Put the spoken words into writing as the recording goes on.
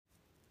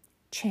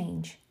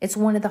change. It's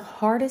one of the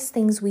hardest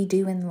things we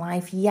do in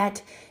life,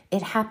 yet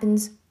it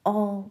happens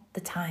all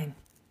the time.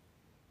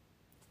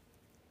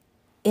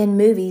 In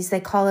movies, they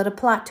call it a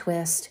plot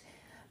twist,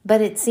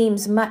 but it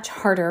seems much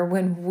harder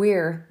when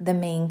we're the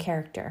main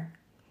character.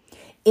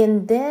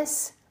 In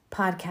this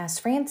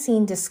podcast,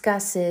 Francine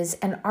discusses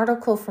an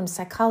article from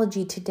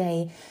Psychology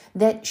Today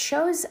that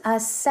shows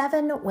us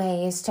 7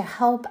 ways to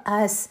help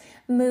us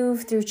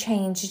move through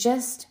change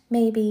just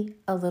maybe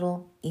a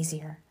little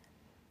easier.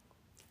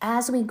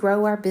 As we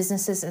grow our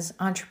businesses as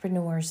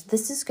entrepreneurs,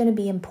 this is going to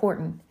be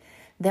important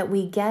that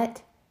we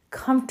get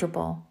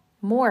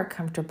more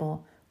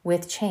comfortable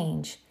with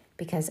change,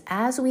 because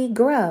as we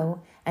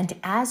grow and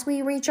as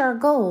we reach our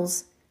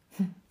goals,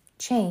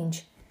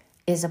 change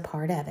is a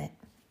part of it.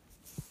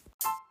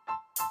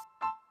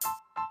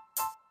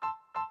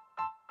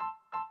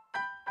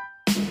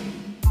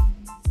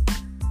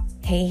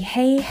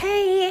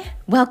 Hey.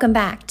 Welcome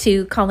back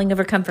to Calling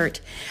Over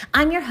Comfort.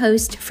 I'm your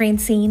host,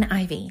 Francine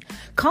Ivy.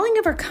 Calling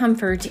Over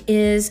Comfort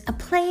is a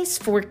place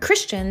for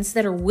Christians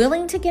that are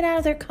willing to get out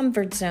of their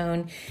comfort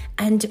zone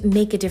and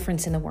make a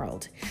difference in the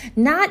world.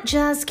 Not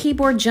just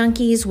keyboard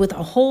junkies with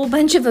a whole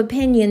bunch of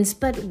opinions,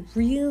 but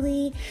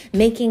really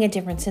making a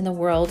difference in the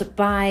world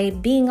by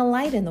being a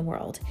light in the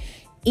world,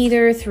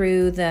 either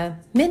through the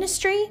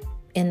ministry,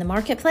 in the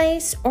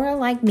marketplace, or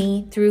like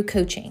me, through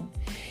coaching.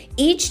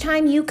 Each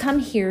time you come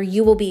here,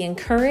 you will be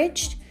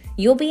encouraged,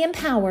 you'll be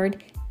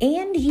empowered,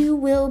 and you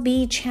will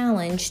be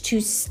challenged to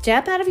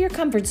step out of your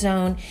comfort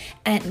zone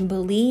and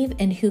believe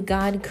in who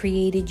God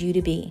created you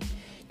to be,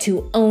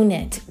 to own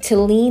it, to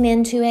lean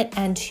into it,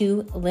 and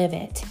to live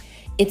it.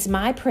 It's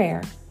my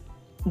prayer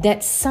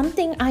that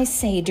something I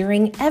say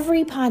during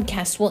every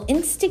podcast will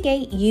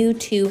instigate you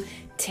to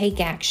take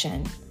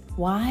action.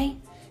 Why?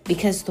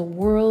 Because the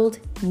world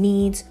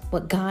needs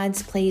what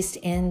God's placed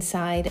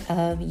inside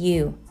of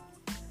you.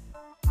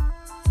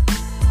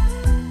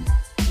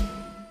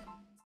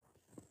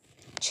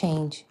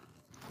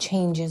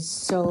 Change is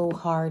so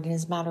hard. And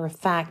as a matter of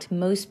fact,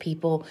 most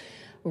people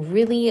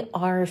really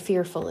are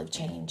fearful of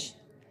change.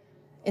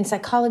 In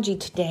Psychology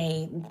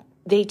Today,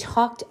 they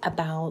talked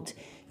about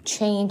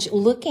change,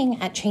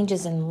 looking at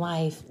changes in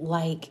life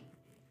like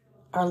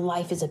our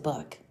life is a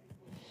book.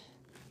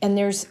 And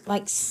there's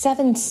like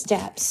 7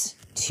 steps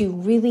to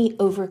really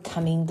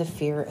overcoming the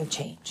fear of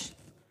change.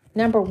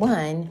 Number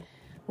 1,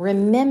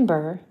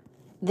 remember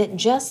that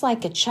just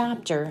like a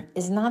chapter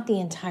is not the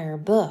entire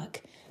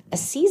book, a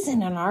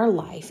season in our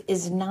life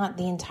is not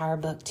the entire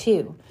book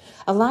too.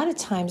 A lot of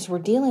times we're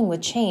dealing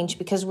with change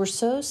because we're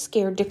so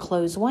scared to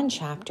close one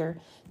chapter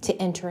to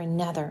enter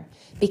another,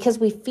 because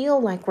we feel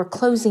like we're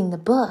closing the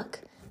book,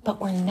 but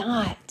we're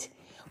not.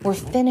 We're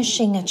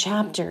finishing a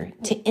chapter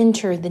to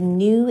enter the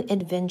new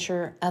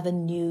adventure of a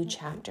new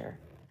chapter.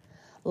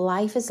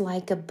 Life is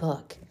like a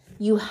book.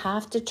 You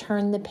have to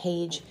turn the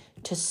page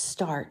to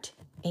start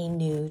a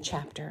new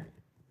chapter.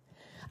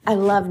 I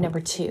love number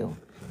 2.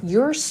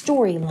 Your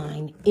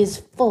storyline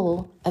is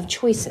full of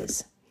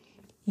choices.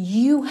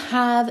 You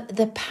have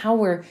the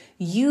power.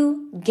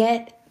 You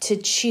get to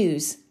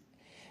choose.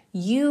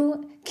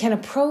 You can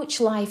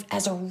approach life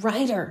as a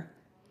writer.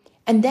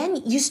 And then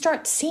you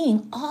start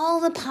seeing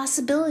all the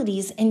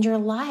possibilities in your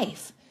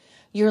life.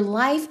 Your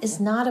life is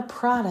not a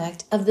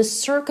product of the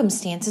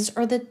circumstances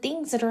or the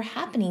things that are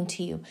happening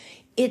to you.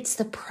 It's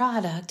the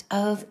product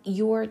of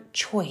your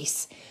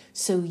choice.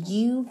 So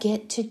you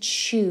get to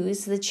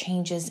choose the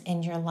changes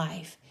in your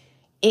life.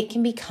 It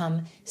can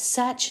become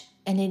such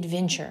an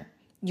adventure.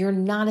 You're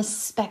not a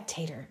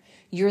spectator.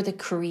 You're the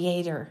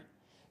creator.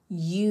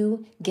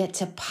 You get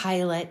to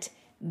pilot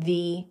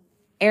the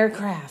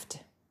aircraft.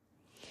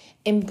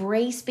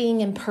 Embrace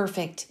being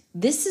imperfect.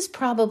 This is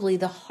probably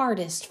the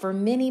hardest for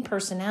many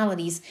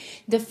personalities.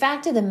 The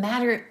fact of the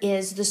matter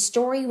is, the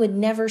story would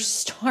never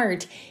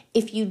start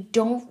if you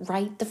don't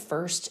write the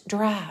first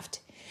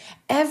draft.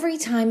 Every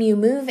time you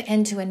move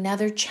into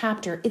another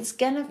chapter, it's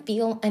going to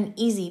feel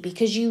uneasy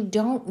because you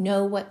don't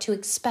know what to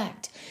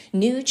expect.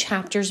 New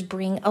chapters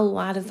bring a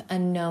lot of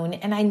unknown,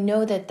 and I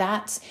know that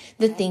that's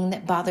the thing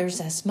that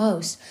bothers us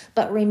most.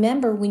 But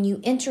remember, when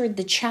you entered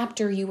the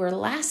chapter you were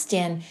last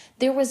in,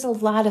 there was a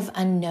lot of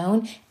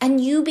unknown,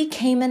 and you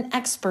became an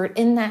expert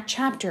in that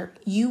chapter.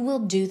 You will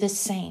do the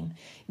same.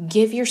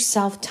 Give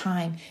yourself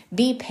time.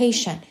 Be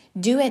patient.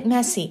 Do it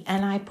messy,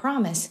 and I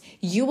promise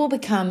you will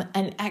become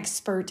an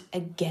expert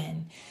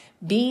again.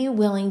 Be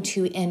willing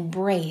to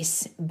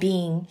embrace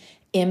being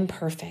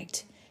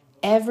imperfect.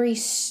 Every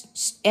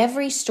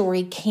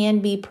story can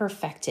be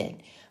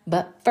perfected,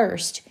 but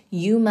first,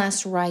 you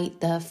must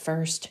write the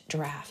first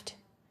draft.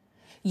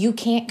 You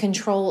can't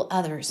control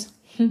others.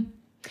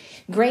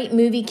 Great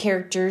movie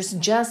characters,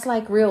 just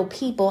like real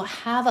people,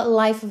 have a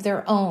life of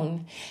their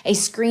own. A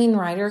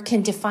screenwriter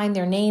can define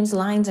their names,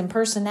 lines, and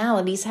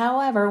personalities.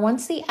 However,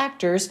 once the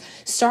actors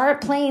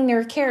start playing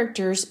their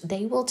characters,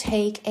 they will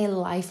take a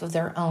life of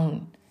their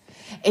own.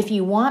 If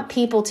you want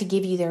people to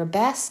give you their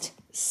best,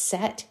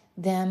 set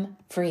them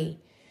free.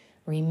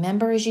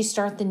 Remember, as you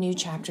start the new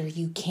chapter,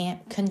 you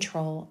can't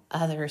control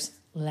others.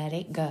 Let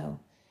it go.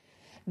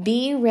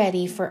 Be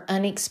ready for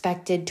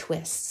unexpected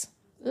twists.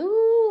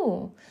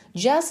 Ooh,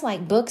 just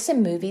like books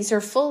and movies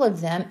are full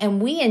of them,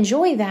 and we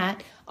enjoy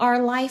that, our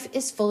life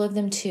is full of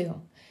them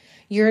too.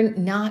 You're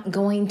not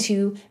going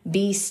to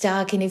be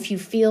stuck, and if you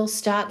feel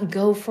stuck,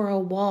 go for a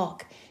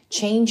walk.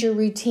 Change your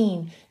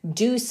routine.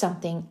 Do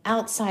something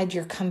outside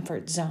your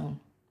comfort zone.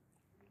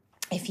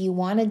 If you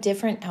want a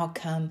different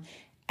outcome,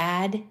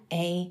 add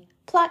a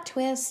plot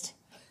twist.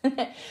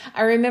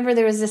 I remember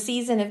there was a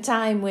season of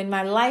time when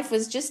my life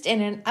was just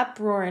in an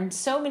uproar and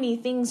so many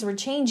things were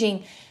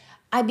changing.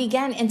 I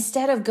began,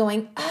 instead of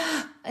going,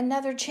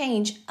 another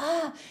change,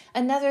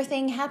 another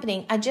thing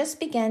happening, I just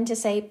began to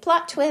say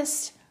plot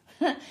twist.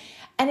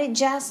 And it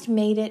just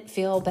made it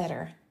feel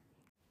better.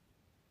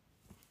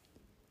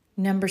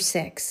 Number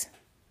 6,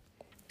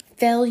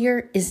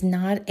 failure is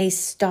not a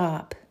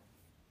stop.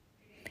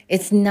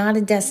 It's not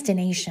a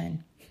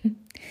destination.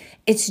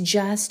 It's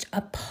just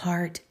a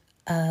part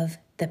of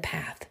the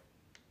path.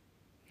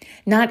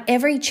 Not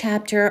every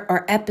chapter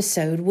or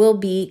episode will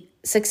be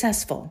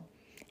successful,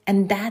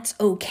 and that's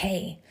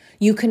okay.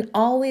 You can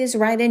always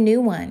write a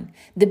new one.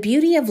 The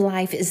beauty of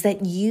life is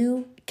that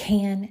you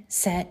can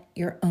set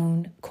your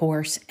own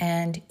course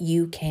and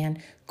you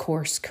can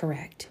course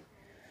correct.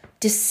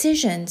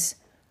 Decisions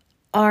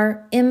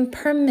are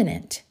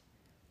impermanent,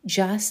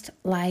 just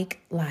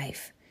like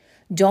life.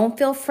 Don't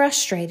feel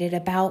frustrated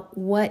about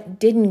what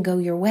didn't go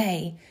your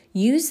way.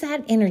 Use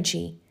that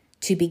energy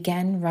to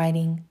begin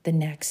writing the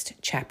next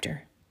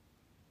chapter.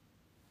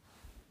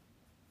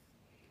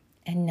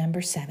 And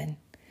number 7,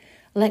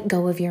 let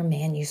go of your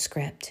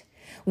manuscript.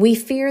 We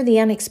fear the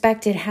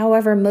unexpected.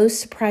 However, most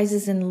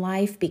surprises in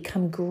life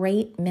become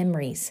great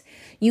memories.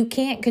 You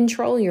can't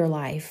control your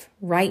life.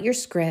 Write your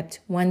script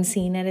one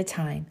scene at a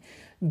time.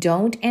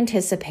 Don't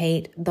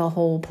anticipate the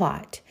whole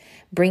plot.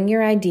 Bring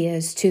your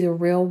ideas to the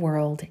real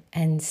world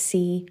and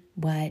see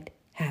what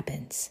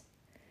happens.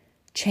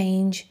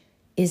 Change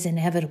is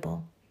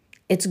inevitable.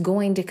 It's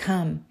going to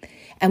come.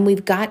 And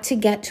we've got to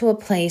get to a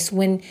place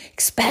when,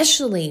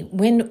 especially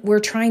when we're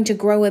trying to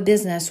grow a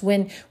business,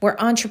 when we're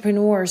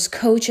entrepreneurs,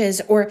 coaches,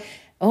 or,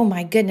 oh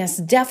my goodness,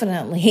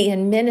 definitely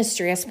in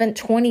ministry. I spent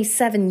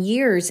 27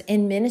 years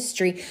in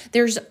ministry.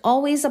 There's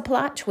always a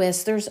plot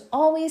twist. There's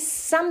always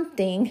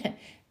something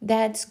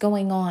that's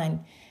going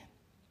on.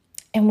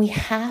 And we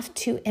have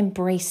to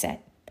embrace it.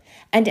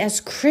 And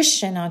as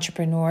Christian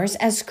entrepreneurs,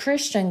 as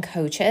Christian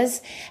coaches,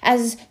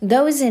 as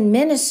those in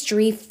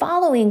ministry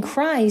following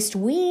Christ,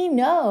 we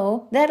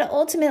know that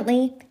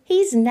ultimately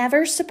He's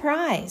never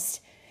surprised.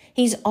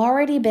 He's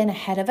already been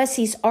ahead of us.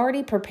 He's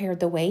already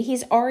prepared the way.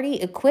 He's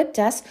already equipped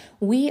us.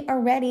 We are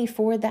ready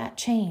for that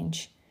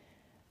change.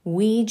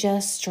 We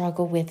just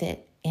struggle with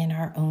it in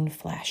our own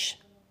flesh.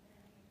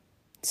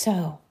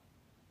 So,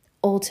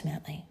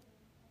 ultimately,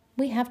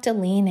 we have to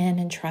lean in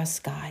and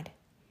trust God.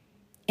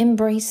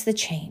 Embrace the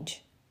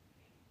change.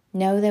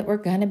 Know that we're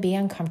going to be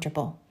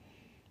uncomfortable.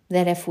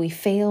 That if we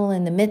fail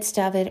in the midst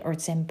of it or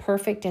it's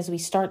imperfect as we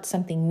start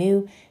something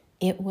new,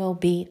 it will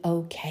be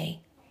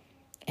okay.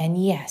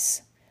 And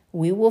yes,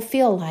 we will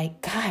feel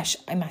like, gosh,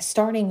 am I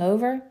starting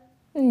over?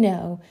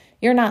 No,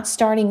 you're not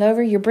starting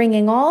over. You're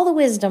bringing all the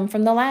wisdom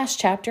from the last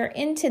chapter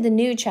into the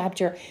new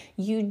chapter.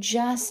 You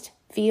just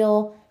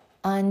feel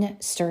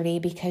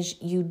unsturdy because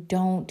you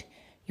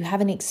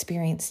haven't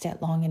experienced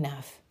it long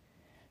enough.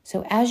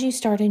 So as you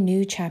start a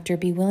new chapter,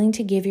 be willing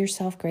to give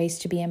yourself grace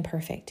to be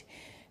imperfect.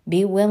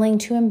 Be willing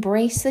to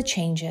embrace the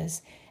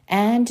changes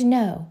and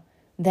know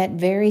that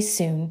very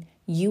soon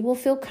you will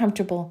feel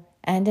comfortable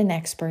and an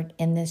expert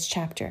in this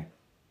chapter.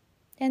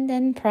 And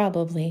then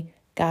probably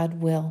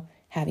God will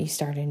have you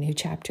start a new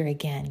chapter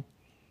again.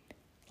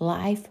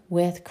 Life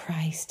with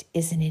Christ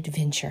is an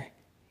adventure.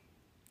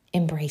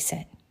 Embrace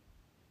it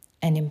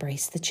and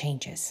embrace the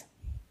changes.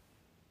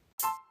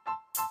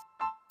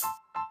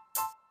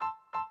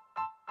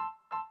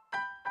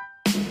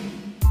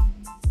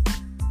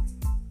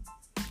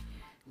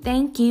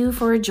 Thank you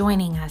for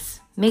joining us.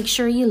 Make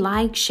sure you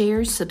like,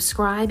 share,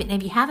 subscribe, and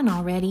if you haven't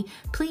already,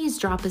 please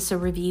drop us a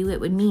review.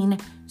 It would mean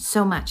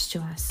so much to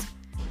us.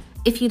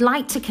 If you'd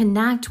like to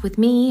connect with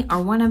me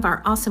or one of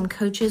our awesome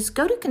coaches,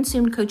 go to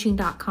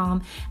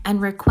consumedcoaching.com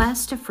and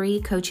request a free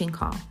coaching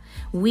call.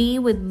 We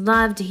would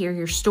love to hear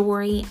your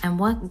story and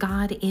what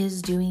God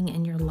is doing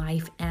in your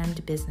life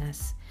and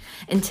business.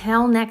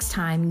 Until next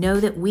time, know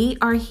that we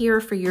are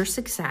here for your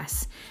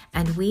success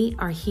and we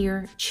are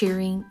here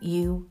cheering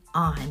you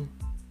on.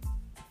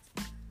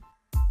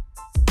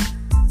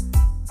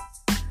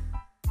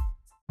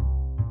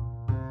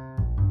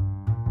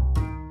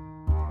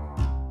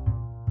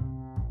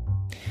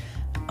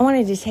 I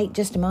wanted to take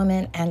just a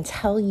moment and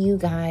tell you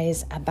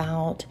guys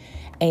about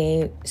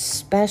a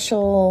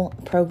special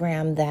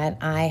program that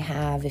I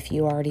have, if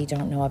you already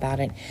don't know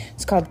about it.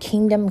 It's called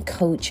Kingdom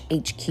Coach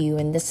HQ,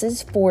 and this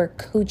is for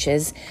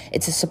coaches.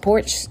 It's a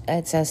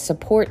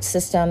support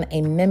system,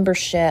 a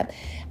membership,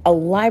 a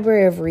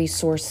library of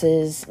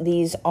resources.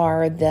 These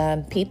are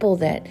the people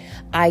that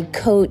I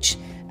coach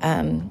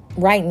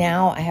Right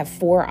now, I have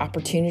 4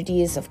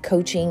 opportunities of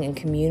coaching and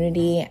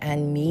community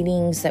and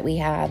meetings that we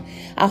have.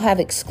 I'll have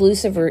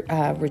exclusive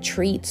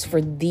retreats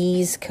for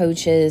these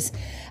coaches.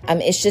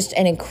 It's just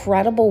an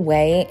incredible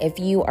way if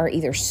you are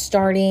either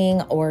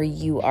starting or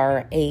you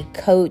are a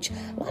coach.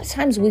 A lot of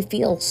times we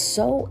feel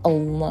so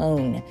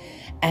alone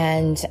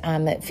and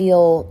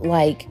feel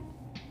like,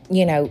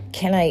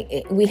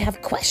 we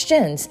have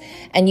questions,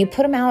 and you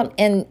put them out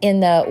in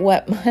the,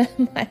 what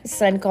my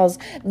son calls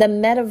the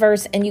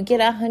metaverse, and you get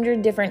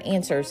 100 different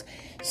answers.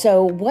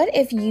 So what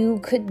if you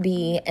could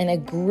be in a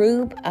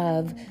group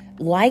of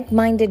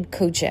like-minded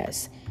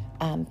coaches,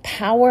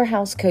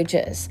 powerhouse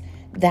coaches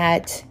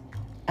that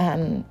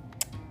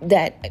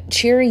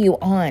cheer you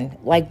on,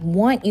 like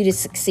want you to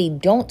succeed,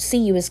 don't see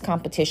you as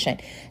competition,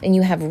 and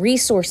you have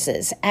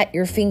resources at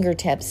your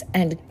fingertips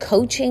and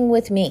coaching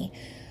with me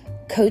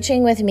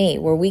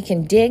where we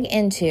can dig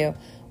into,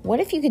 what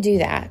if you could do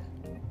that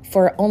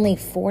for only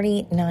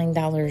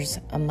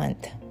 $49 a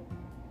month?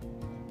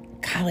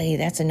 Golly,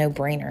 that's a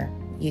no-brainer,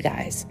 you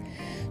guys.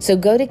 So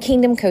go to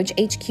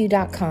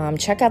kingdomcoachhq.com,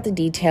 check out the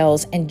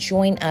details, and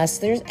join us.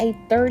 There's a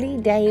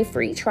 30-day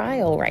free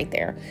trial right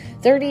there.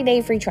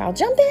 30-day free trial.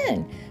 Jump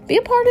in. Be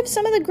a part of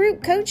some of the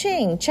group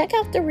coaching. Check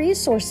out the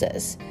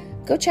resources.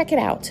 Go check it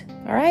out.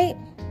 All right?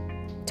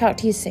 Talk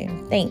to you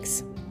soon.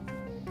 Thanks.